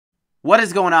What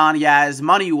is going on, guys?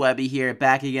 Money Webby here,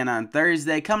 back again on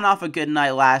Thursday, coming off a good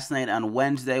night last night on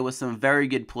Wednesday with some very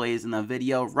good plays in the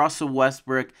video. Russell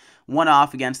Westbrook went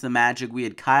off against the Magic. We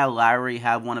had Kyle Lowry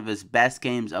have one of his best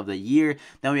games of the year.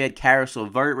 Then we had Karis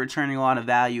LeVert returning a lot of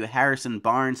value. Harrison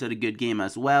Barnes had a good game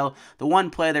as well. The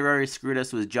one play that really screwed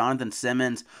us was Jonathan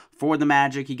Simmons for the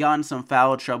Magic. He got in some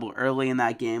foul trouble early in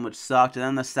that game, which sucked. And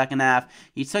then the second half,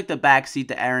 he took the backseat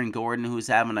to Aaron Gordon, who's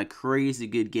having a crazy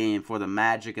good game for the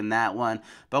Magic in that one.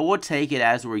 But we'll take it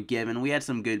as we're given. We had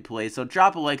some good plays. So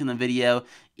drop a like in the video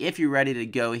if you're ready to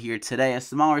go here today. A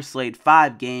smaller slate,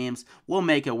 5 games. We'll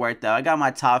make it work, though. I got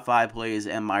my top 5 plays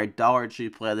and my dollar tree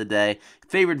play of the day.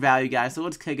 Favorite value, guys. So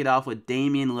let's kick it off with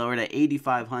Damian Lillard at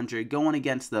 8,500 going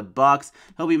against the Bucks.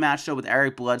 He'll be matched up with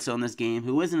Eric Bledsoe in this game,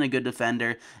 who isn't a good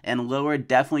defender. And Lillard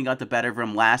definitely got the better of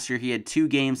him last year. He had 2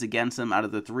 games against him out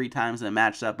of the 3 times that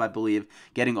matched up, I believe,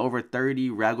 getting over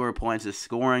 30 regular points of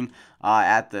scoring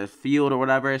at the field or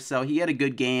whatever. So he had a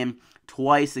good game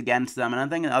twice against them, and I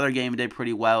think another game did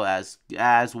pretty well as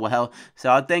well. So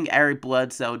I think Eric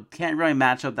Bledsoe can't really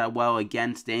match up that well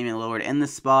against Damian Lillard in the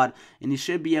spot, and he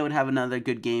should be able to have another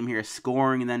good game here,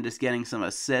 scoring and then just getting some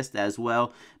assists as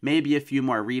well. Maybe a few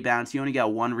more rebounds. He only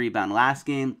got 1 rebound last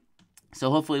game. So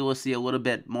hopefully we'll see a little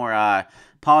bit more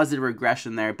positive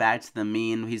regression there, back to the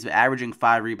mean. He's averaging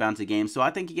 5 rebounds a game, so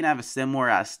I think he can have a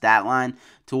similar stat line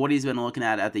to what he's been looking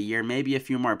at the year. Maybe a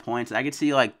few more points. I could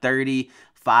see like 35-5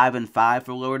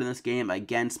 for Lillard in this game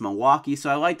against Milwaukee, so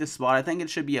I like the spot. I think it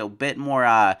should be a bit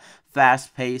more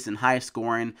fast-paced and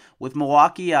high-scoring. With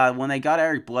Milwaukee, when they got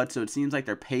Eric Bledsoe, it seems like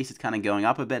their pace is kind of going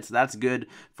up a bit, so that's good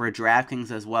for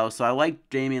DraftKings as well. So I like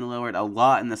Damian Lillard a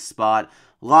lot in this spot.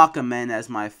 Lock him in as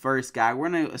my first guy.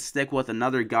 We're going to stick with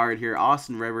another guard here,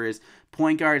 Austin Rivers,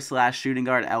 point guard / shooting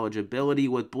guard eligibility.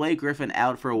 With Blake Griffin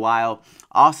out for a while,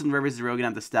 Austin Rivers is really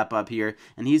going to have to step up here,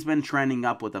 and he's been trending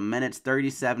up with the minutes,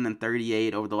 37 and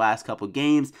 38 over the last couple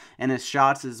games, and his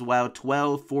shots as well,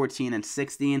 12, 14, and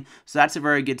 16, so that's a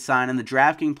very good sign, and the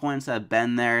DraftKings points have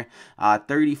been there,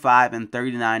 35 and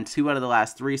 39, 2 out of the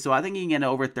last 3, so I think he can get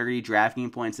over 30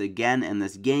 DraftKings points again in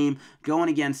this game, going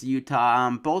against Utah.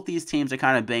 Both these teams are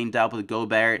kind of banged up with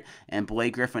Gobert and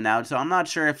Blake Griffin out, so I'm not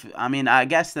sure if, I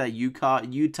guess that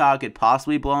Utah could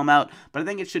possibly blow them out, but I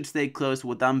think it should stay close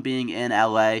with them being in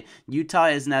LA. Utah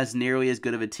isn't as nearly as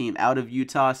good of a team out of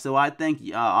Utah, so I think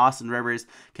Austin Rivers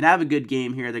can have a good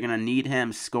game here. They're going to need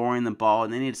him scoring the ball,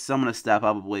 and they need someone to step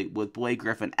up with Blake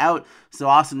Griffin out, so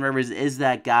Austin Rivers is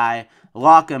that guy.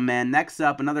 Lock him in. Next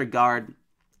up, another guard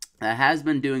that has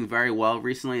been doing very well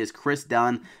recently is Chris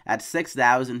Dunn at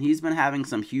 6,000. He's been having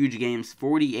some huge games,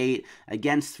 48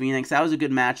 against Phoenix. That was a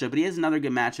good matchup, but he has another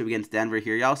good matchup against Denver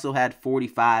here. He also had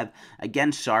 45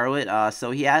 against Charlotte, so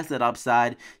he has that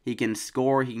upside. He can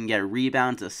score, he can get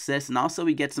rebounds, assists, and also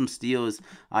he gets some steals.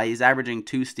 He's averaging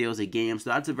 2 steals a game,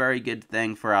 so that's a very good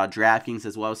thing for DraftKings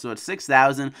as well. So at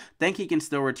 6,000, think he can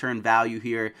still return value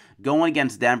here. Going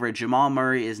against Denver, Jamal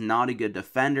Murray is not a good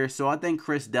defender, so I think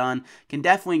Chris Dunn can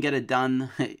definitely get it done.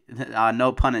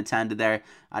 No pun intended there.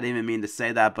 I didn't even mean to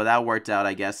say that, but that worked out,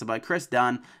 I guess. But Chris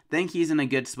Dunn, think he's in a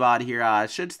good spot here.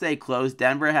 Should stay close.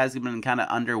 Denver has been kind of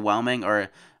underwhelming or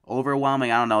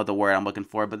overwhelming. I don't know what the word I'm looking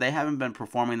for, but they haven't been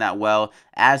performing that well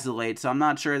as of late, so I'm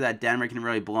not sure that Denver can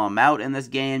really blow them out in this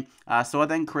game. So I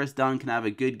think Chris Dunn can have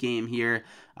a good game here.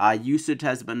 Usage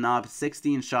has been up,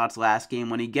 16 shots last game.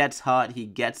 When he gets hot, he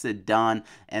gets it done,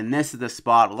 and this is the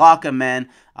spot. Lock him in.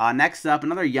 Next up,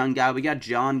 another young guy. We got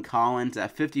John Collins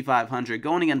at 5,500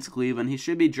 going against Cleveland. He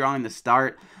should be drawing the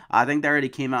start. I think they already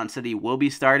came out and said he will be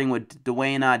starting with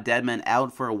Dwayne Dedmon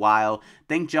out for a while. I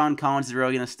think John Collins is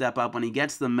really going to step up. When he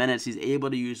gets the minutes, he's able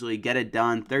to usually get it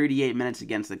done. 38 minutes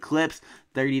against the Clips,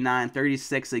 39,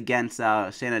 36 against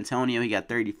San Antonio. He got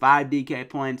 35 DK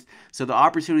points. So the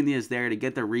opportunity is there to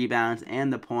get the rebounds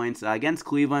and the points. Against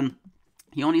Cleveland,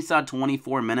 he only saw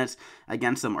 24 minutes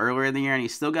against them earlier in the year, and he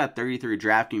still got 33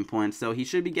 DraftKings points, so he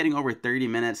should be getting over 30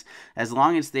 minutes as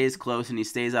long as it stays close and he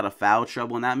stays out of foul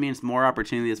trouble, and that means more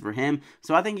opportunities for him.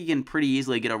 So I think he can pretty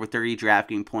easily get over 30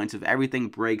 DraftKings points if everything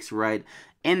breaks right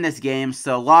in this game.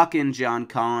 So lock in John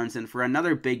Collins. And for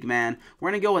another big man,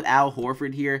 we're going to go with Al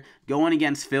Horford here going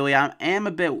against Philly. I am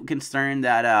a bit concerned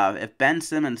that if Ben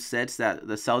Simmons sits, that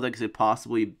the Celtics could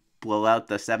possibly blow out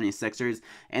the 76ers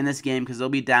in this game because they'll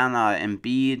be down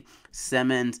Embiid,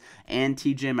 Simmons, and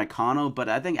TJ McConnell. But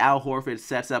I think Al Horford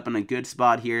sets up in a good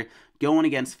spot here. going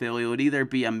against Philly. It would either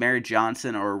be Amir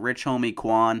Johnson or Rich Homie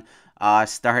Quan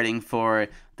starting for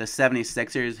the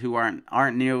 76ers, who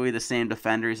aren't nearly the same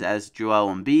defenders as Joel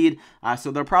Embiid.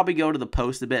 So they'll probably go to the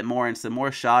post a bit more and some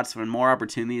more shots and more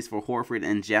opportunities for Horford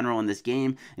in general in this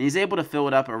game. And he's able to fill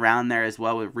it up around there as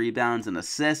well with rebounds and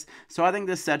assists. So I think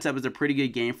this sets up as a pretty good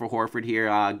game for Horford here.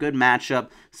 Good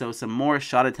matchup. So some more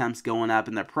shot attempts going up,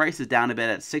 and the price is down a bit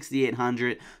at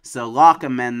 $6,800. So lock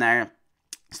him in there.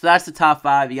 So that's the top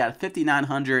 5. You got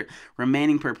 $5,900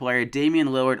 remaining per player. Damian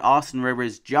Lillard, Austin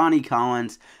Rivers, Johnny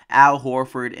Collins, Al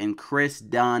Horford, and Chris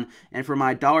Dunn. And for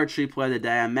my Dollar Tree play of the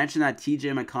day, I mentioned that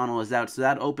TJ McConnell is out, so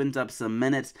that opens up some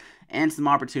minutes and some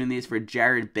opportunities for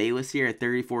Jared Bayless here at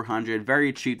 $3,400.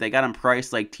 Very cheap. They got him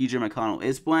priced like TJ McConnell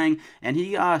is playing, and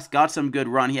he got some good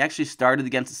run. He actually started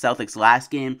against the Celtics last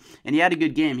game, and he had a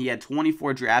good game. He had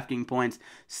 24 DraftKings points,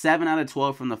 7 out of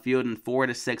 12 from the field, and 4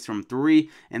 to 6 from 3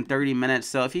 in 30 minutes.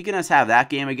 So if he can just have that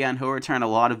game again, he'll return a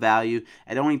lot of value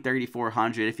at only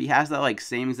 $3,400. If he has that like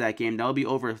same exact game, that'll be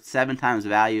over 7 times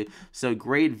value. So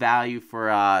great value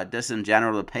for just in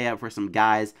general to pay up for some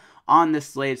guys on this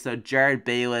slate. So Jared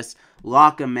Bayless,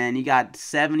 lock him in. You got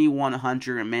 $7,100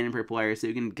 remaining per player, so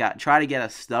you can try to get a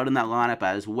stud in that lineup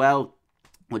as well.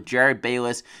 With Jared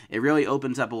Bayless, it really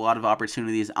opens up a lot of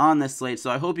opportunities on this slate. So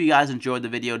I hope you guys enjoyed the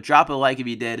video. Drop a like if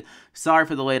you did. Sorry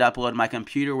for the late upload. My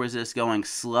computer was just going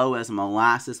slow as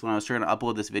molasses when I was trying to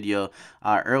upload this video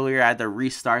earlier. I had to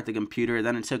restart the computer.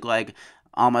 Then it took like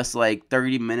almost like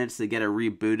 30 minutes to get it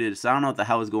rebooted. So I don't know what the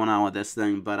hell was going on with this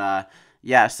thing, but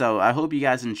yeah, so I hope you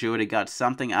guys enjoyed it, got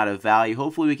something out of value.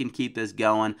 Hopefully we can keep this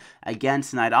going again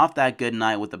tonight off that good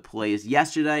night with the plays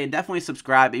yesterday. And definitely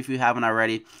subscribe if you haven't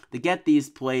already to get these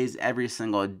plays every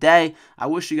single day. I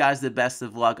wish you guys the best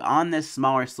of luck on this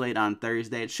smaller slate on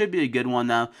Thursday. It should be a good one,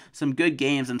 though. Some good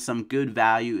games and some good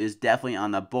value is definitely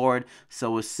on the board. So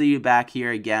we'll see you back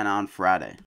here again on Friday.